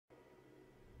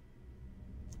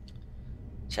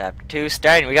Chapter 2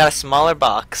 starting. We got a smaller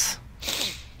box.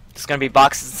 There's gonna be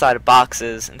boxes inside of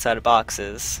boxes inside of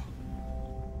boxes.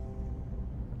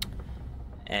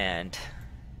 And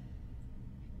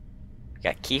we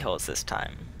got keyholes this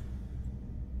time.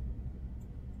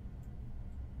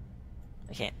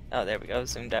 I can't. Oh, there we go.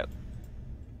 Zoomed out.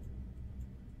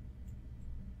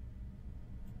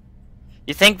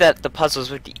 You think that the puzzles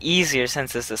would be easier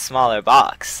since it's a smaller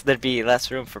box. There'd be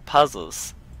less room for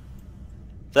puzzles.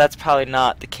 But that's probably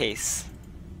not the case.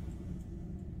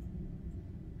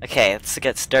 Okay, let's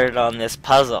get started on this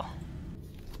puzzle.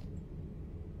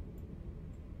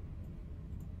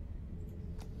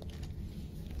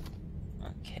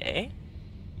 Okay.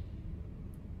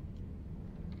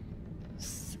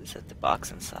 Is that the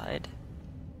box inside?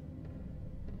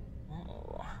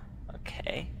 Oh,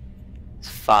 okay. It's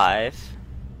 5.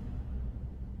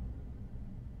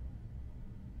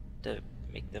 To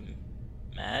make them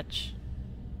match.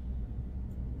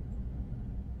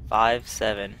 5,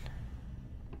 7.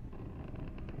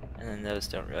 And then those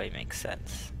don't really make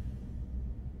sense.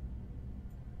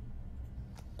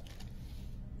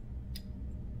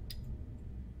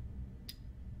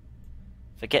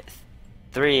 If I get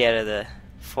 3 out of the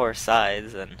 4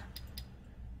 sides, then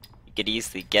you could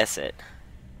easily guess it.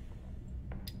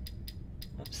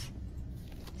 Oops.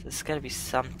 So this is gotta be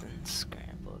something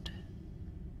scrambled.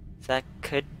 So that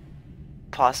could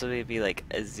possibly be like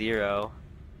a 0.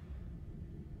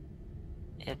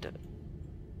 You have to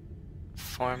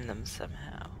form them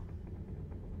somehow.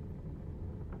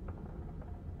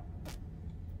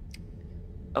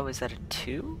 Oh, is that a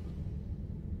 2?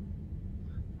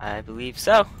 I believe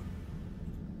so.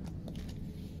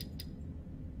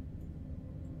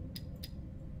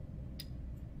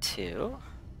 2.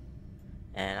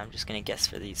 And I'm just gonna guess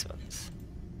for these ones.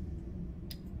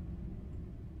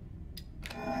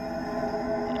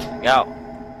 There we go.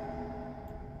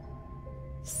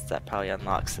 So that probably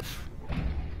unlocks the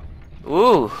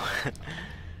ooh!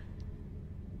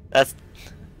 That's...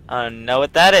 I don't know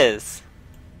what that is.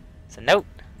 It's a note.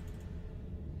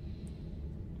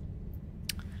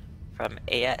 From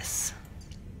AS.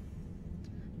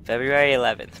 February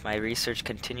 11th. My research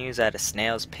continues at a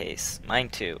snail's pace. Mine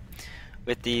too.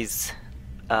 With these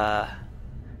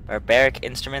barbaric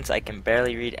instruments I can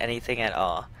barely read anything at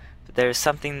all. But there is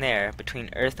something there, between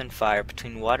earth and fire,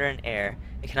 between water and air.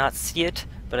 I cannot see it,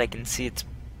 but I can see its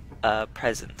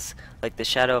presence, like the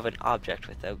shadow of an object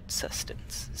without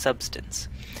substance,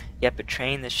 yet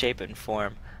betraying the shape and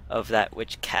form of that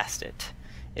which cast it.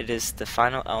 It is the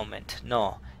final element,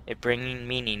 null, it bringing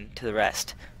meaning to the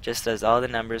rest, just as all the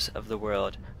numbers of the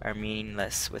world are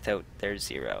meaningless without their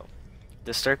 0.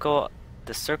 The circle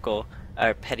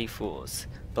are petty fools,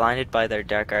 blinded by their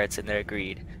dark arts and their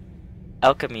greed.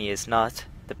 Alchemy is not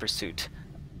the pursuit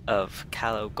of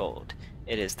callow gold,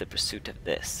 it is the pursuit of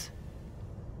this.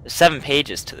 There's 7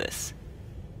 pages to this.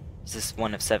 This is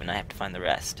 1 of 7, I have to find the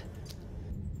rest.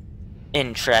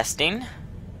 Interesting.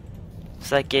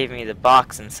 So that gave me the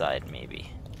box inside,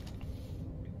 maybe.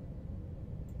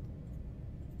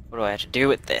 What do I have to do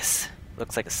with this?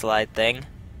 Looks like a slide thing.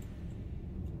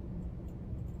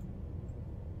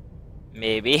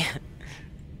 Maybe.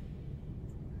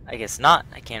 I guess not.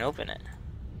 I can't open it.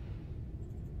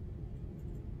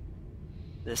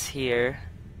 This here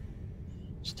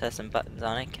just has some buttons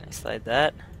on it. Can I slide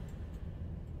that?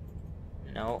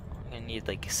 No. I'm gonna need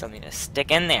like something to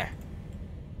stick in there.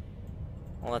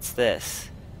 What's this?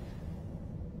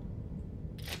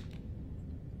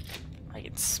 I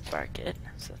can spark it.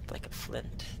 So it's like a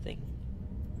flint thing.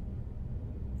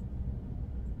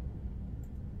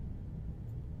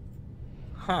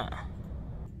 Huh.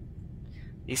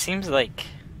 These seems like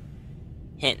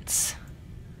hints.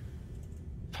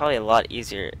 Probably a lot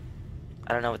easier.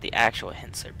 I don't know what the actual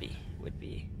hints would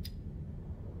be.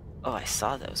 Oh, I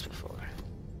saw those before.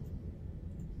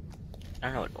 I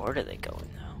don't know what order they go in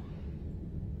though.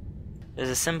 There's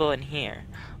a symbol in here.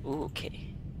 Ooh,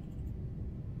 okay.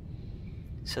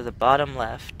 So the bottom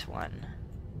left one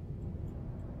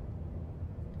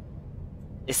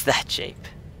is that shape.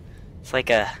 It's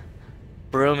like a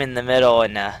broom in the middle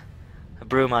and a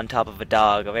broom on top of a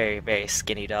dog, a very, very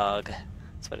skinny dog.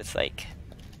 That's what it's like.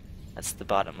 That's the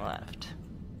bottom left.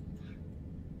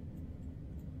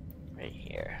 Right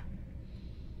here.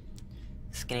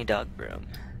 Skinny dog broom.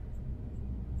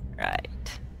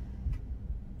 Right.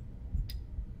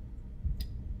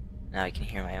 Now I can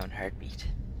hear my own heartbeat.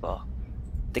 Well,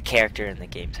 the character in the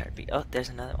game's heartbeat. Oh, there's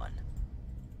another one.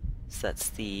 So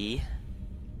that's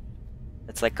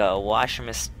like a washing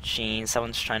machine.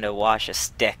 Someone's trying to wash a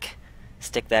stick.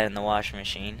 Stick that in the washing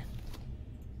machine.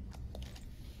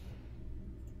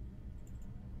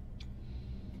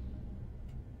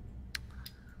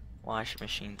 Washing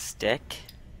machine stick.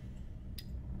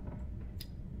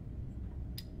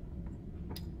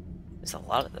 There's a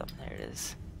lot of them. There it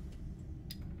is.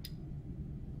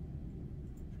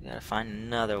 I gotta find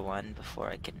another one before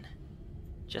I can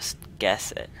just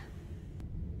guess it.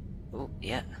 Oh,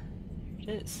 yeah.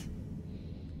 Here it is.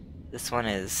 This one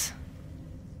is...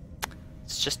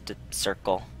 It's just a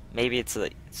circle. Maybe it's a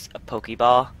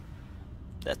Pokeball.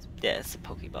 Yeah, it's a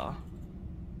Pokeball.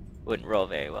 Wouldn't roll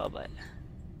very well, but...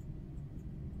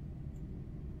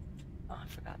 Oh, I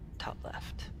forgot. Top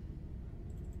left.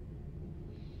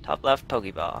 Top left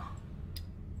Pokeball.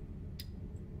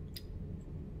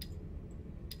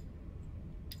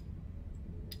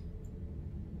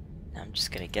 Now I'm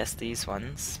just gonna guess these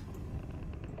ones.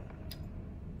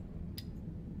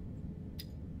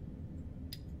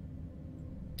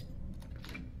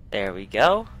 There we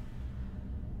go.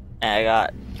 And I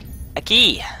got a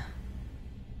key.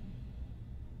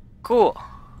 Cool.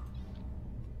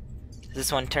 Does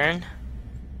this one turn?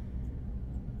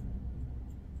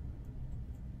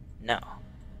 No.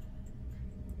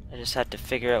 I just have to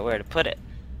figure out where to put it.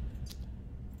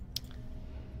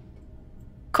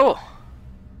 Cool.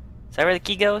 Is that where the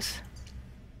key goes?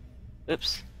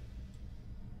 Oops.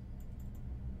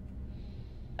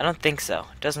 I don't think so.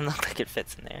 It doesn't look like it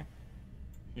fits in there.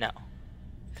 No.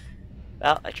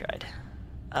 Well, I tried.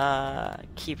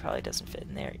 Key probably doesn't fit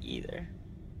in there either.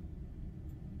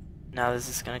 Now this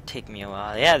is gonna take me a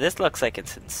while. Yeah, this looks like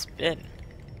it's in spin.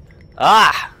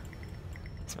 Ah!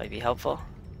 This might be helpful.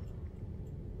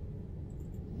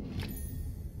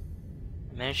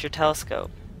 Miniature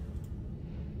telescope.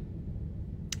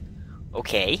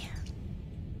 Okay.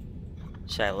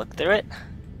 Should I look through it?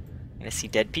 I'm gonna see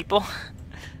dead people?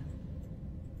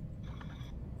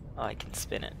 Oh, I can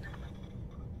spin it.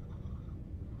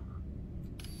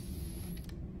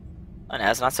 Oh,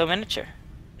 now it's not so miniature.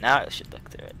 Now I should look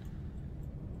through it.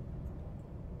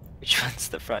 Which one's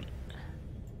the front?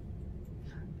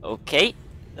 Okay,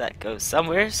 that goes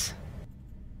somewheres.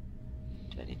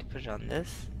 Do I need to put it on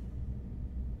this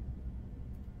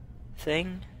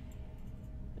thing?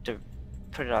 To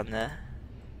put it on the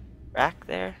rack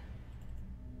there?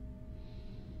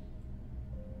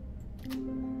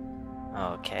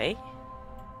 Okay.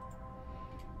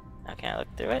 Now can I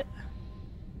look through it?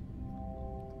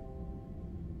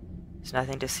 There's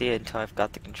nothing to see until I've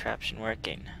got the contraption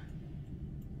working.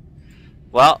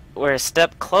 Well, we're a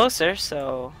step closer,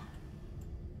 so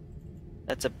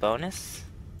that's a bonus.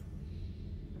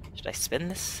 Should I spin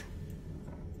this?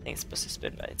 I think it's supposed to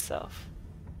spin by itself.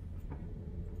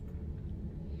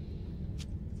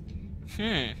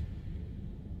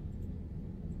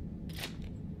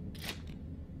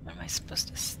 What am I supposed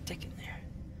to stick in there?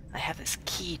 I have this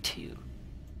key too.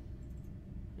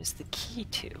 Where's the key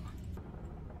to?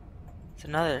 It's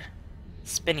another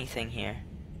spinny thing here.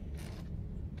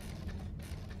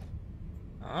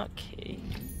 Okay.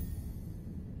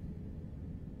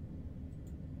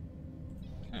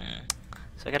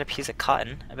 So I got a piece of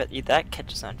cotton. I bet you that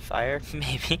catches on fire.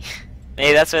 Maybe.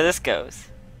 Maybe that's where this goes.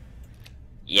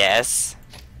 Yes.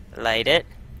 Light it.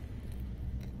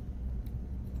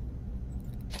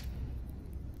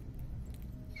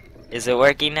 Is it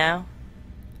working now?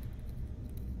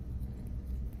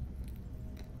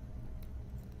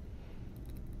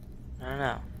 I don't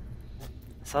know.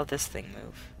 I saw this thing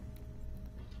move.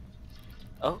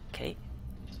 Okay.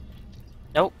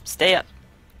 Nope, stay up.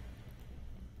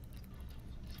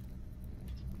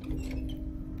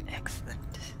 Excellent.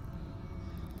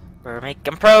 We're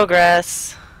making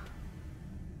progress.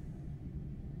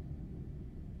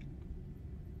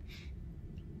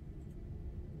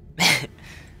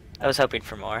 I was hoping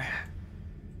for more.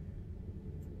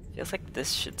 Feels like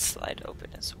this should slide open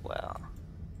as well.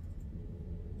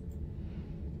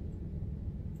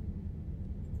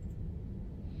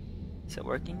 Is it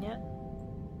working yet?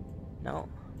 No.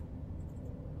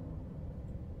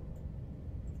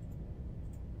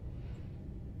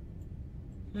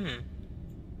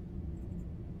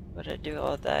 Would I do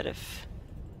all that if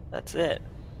that's it?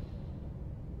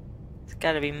 It's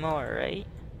gotta be more, right?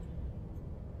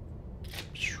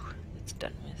 It's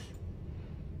done with.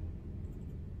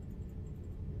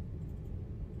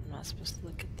 I'm not supposed to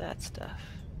look at that stuff.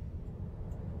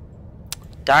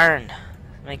 Darn!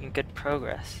 Making good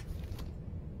progress.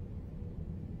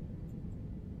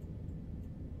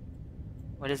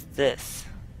 What is this?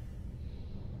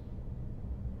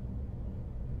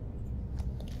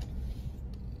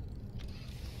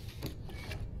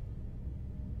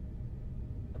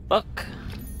 A book.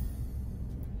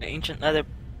 An ancient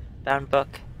leather-bound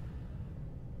book.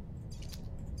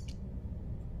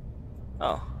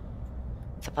 Oh,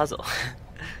 it's a puzzle.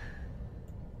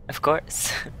 Of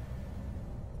course.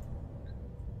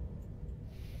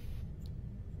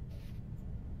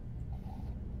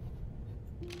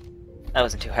 That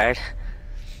wasn't too hard.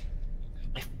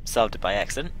 I solved it by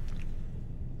accident.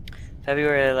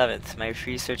 February 11th. My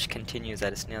research continues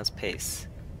at a snail's pace.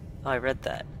 Oh, I read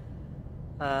that.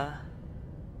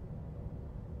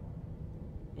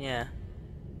 Yeah.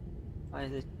 Why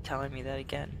is it telling me that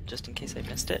again? Just in case I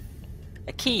missed it.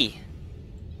 A key!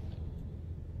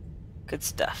 Good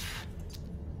stuff.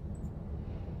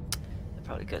 It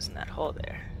probably goes in that hole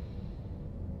there.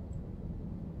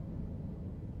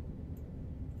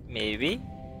 Maybe.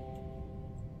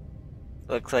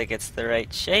 Looks like it's the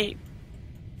right shape.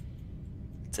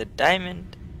 It's a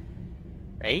diamond,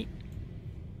 right?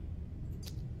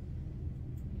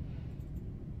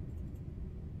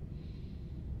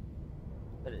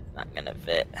 But it's not gonna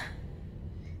fit.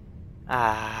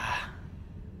 Ah.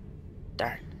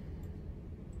 Darn.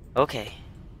 Okay.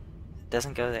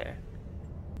 Doesn't go there.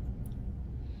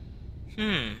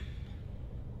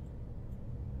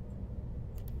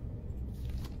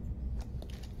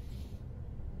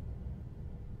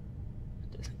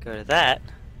 Doesn't go to that.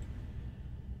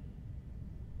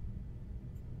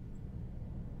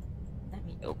 Let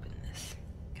me open this.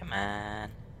 Come on.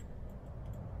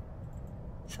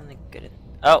 Something good in.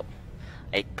 Oh!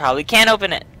 I probably can't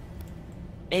open it.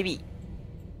 Maybe.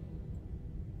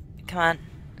 Come on.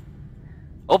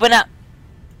 Open up!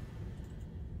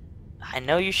 I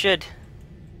know you should.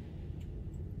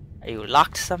 Are you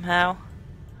locked somehow?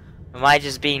 Or am I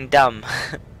just being dumb?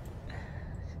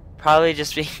 Probably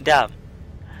just being dumb.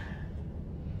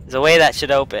 There's a way that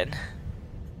should open.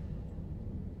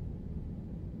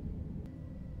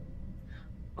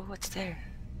 Oh, what's there?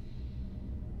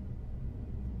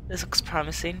 This looks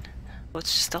promising. Oh,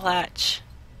 it's just a latch.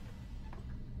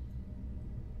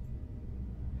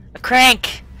 A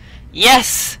crank!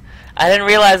 Yes! I didn't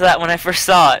realize that when I first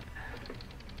saw it.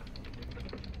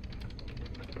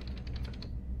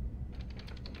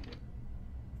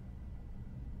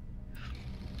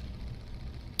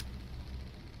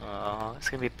 Oh, it's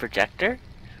gonna be a projector.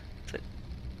 It's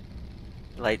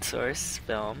a light source,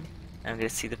 film. I'm gonna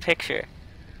see the picture.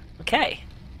 Okay.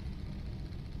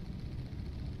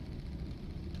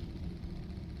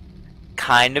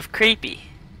 Kind of creepy.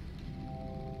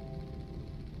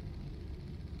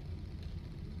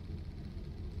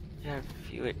 Yeah,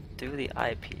 view it through the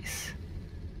eyepiece.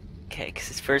 Okay, because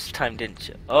his first time didn't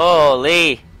show. Oh,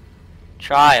 Lee!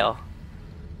 Trial.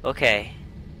 Okay.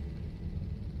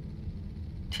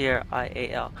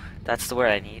 T-R-I-A-L. That's the word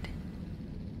I need.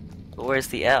 But where's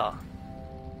the L?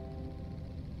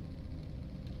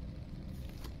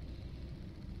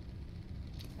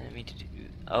 I didn't mean to do.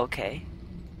 Okay.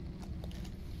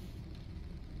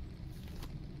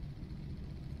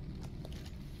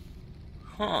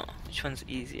 Huh. Which one's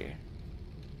easier?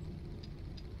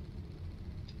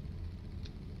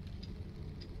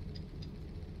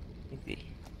 Maybe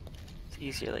it's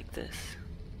easier like this.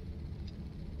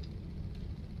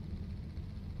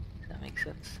 Does that make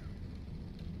sense?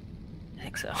 I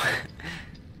think so. I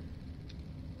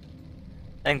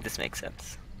think this makes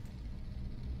sense.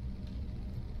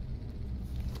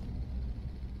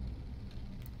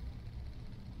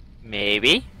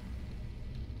 Maybe?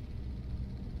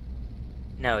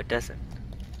 No, it doesn't.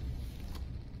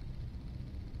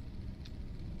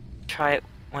 Try it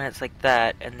when it's like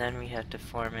that, and then we have to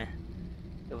form it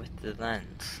with the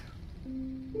lens.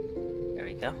 There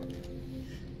we go.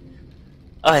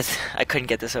 Oh, I couldn't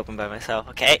get this open by myself.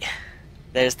 Okay,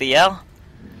 there's the L.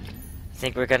 I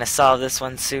think we're gonna solve this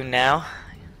one soon now.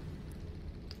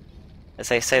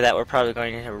 As I say that, we're probably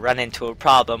going to run into a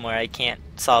problem where I can't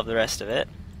solve the rest of it.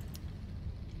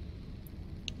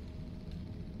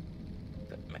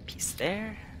 Put my piece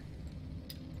there.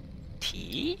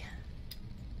 T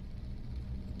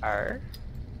R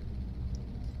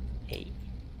A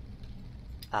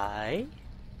I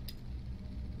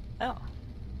L.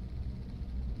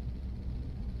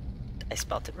 I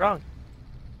spelt it wrong.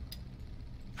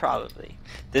 Probably.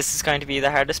 This is going to be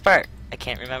the hardest part. I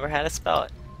can't remember how to spell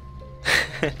it.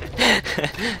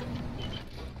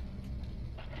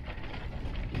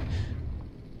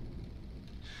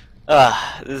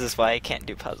 Ugh, this is why I can't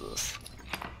do puzzles.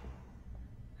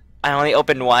 I only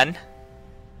opened one.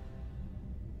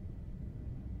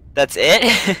 That's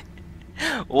it?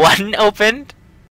 One opened?